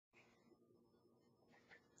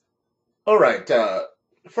All right.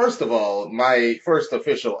 First of all, my first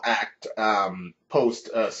official act post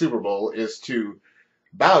Super Bowl is to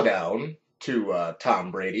bow down to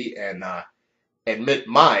Tom Brady and admit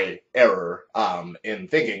my error in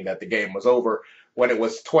thinking that the game was over when it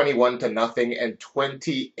was 21 to nothing and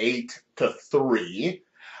 28 to 3.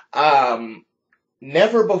 Um,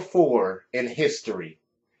 Never before in history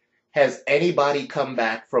has anybody come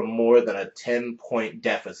back from more than a 10-point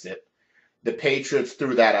deficit. The Patriots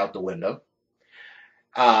threw that out the window.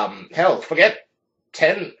 Hell, forget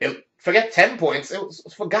 10 points. It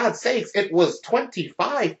was, for God's sakes, it was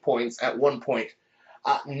 25 points at one point.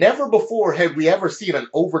 Never before had we ever seen an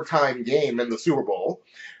overtime game in the Super Bowl.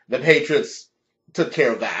 The Patriots took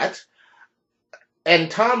care of that. And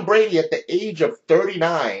Tom Brady, at the age of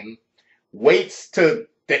 39, waits to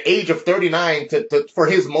the age of 39 for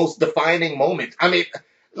his most defining moment. I mean,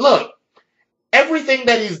 look, everything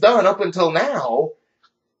that he's done up until now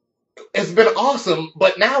has been awesome,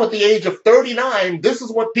 but now at the age of 39, this is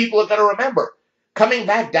what people are going to remember. Coming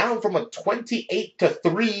back down from a 28 to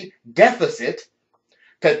 3 deficit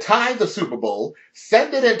to tie the Super Bowl,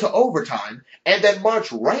 send it into overtime, and then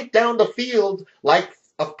march right down the field like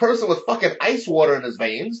a person with fucking ice water in his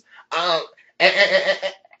veins, and, and,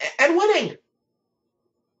 and winning.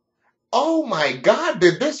 Oh my God,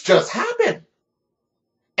 did this just happen?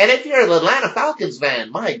 And if you're an Atlanta Falcons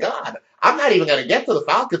fan, my God, I'm not even going to get to the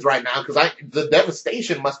Falcons right now because the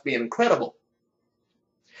devastation must be incredible.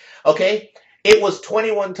 Okay, it was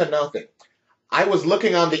 21 to nothing. I was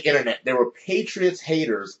looking on the internet. There were Patriots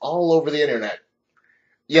haters all over the internet,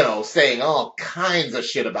 saying all kinds of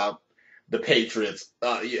shit about the Patriots.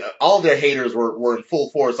 Yeah, all their haters were in full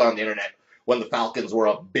force on the internet when the Falcons were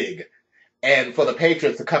up big. And for the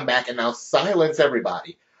Patriots to come back and now silence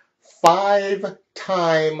everybody.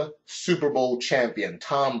 5-time Super Bowl champion,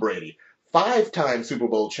 Tom Brady. 5-time Super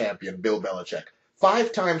Bowl champion, Bill Belichick.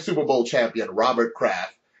 5-time Super Bowl champion, Robert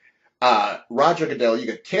Kraft. Roger Goodell, you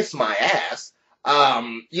could kiss my ass.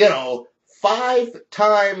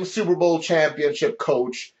 5-time Super Bowl championship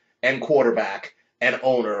coach and quarterback and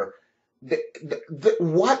owner.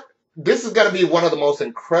 What? This is going to be one of the most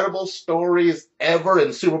incredible stories ever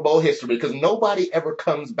in Super Bowl history because nobody ever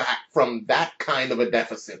comes back from that kind of a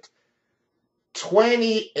deficit.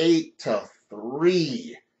 28 to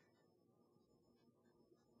 3.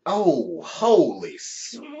 Oh, holy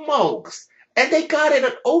smokes. And they got it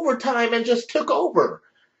in overtime and just took over.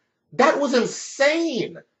 That was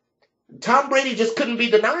insane. Tom Brady just couldn't be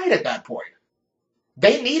denied at that point.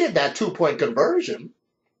 They needed that 2-point conversion.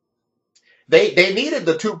 They needed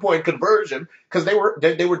the 2-point conversion because they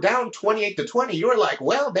were down 28 to 20. You were like,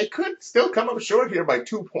 well, they could still come up short here by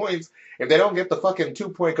 2 points if they don't get the fucking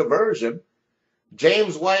 2-point conversion.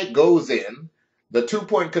 James White goes in. The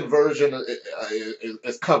 2-point conversion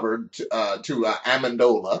is covered to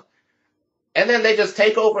Amendola. And then they just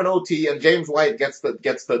take over in OT, and James White gets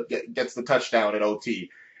the touchdown in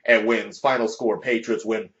OT and wins. Final score: Patriots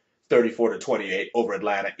win 34 to 28 over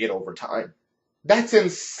Atlanta in overtime. That's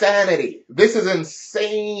insanity. This is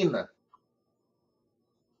insane.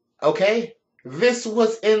 Okay? This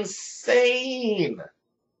was insane.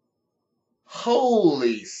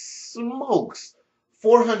 Holy smokes.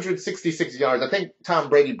 466 yards. I think Tom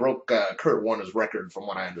Brady broke Kurt Warner's record from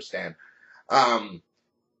what I understand.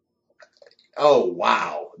 Oh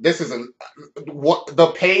wow, this is what the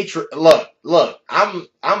Patriots. Look, I'm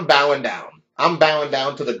bowing down. I'm bowing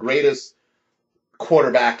down to the greatest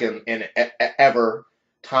quarterback in ever,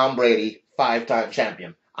 Tom Brady, 5-time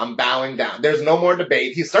champion. I'm bowing down. There's no more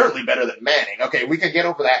debate. He's certainly better than Manning. Okay, we can get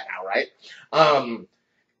over that now, right?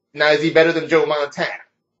 Now is he better than Joe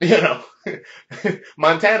Montana?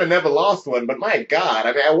 Montana never lost one, but my God,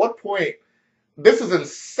 I mean, at what point? This is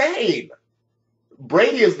insane.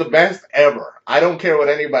 Brady is the best ever. I don't care what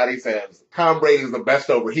anybody says. Tom Brady is the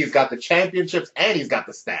best ever. He's got the championships and he's got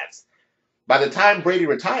the stats. By the time Brady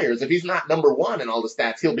retires, if he's not number one in all the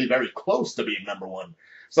stats, he'll be very close to being number one.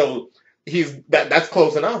 So that's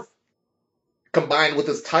close enough. Combined with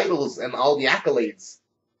his titles and all the accolades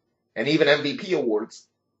and even MVP awards.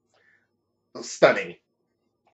 Stunning.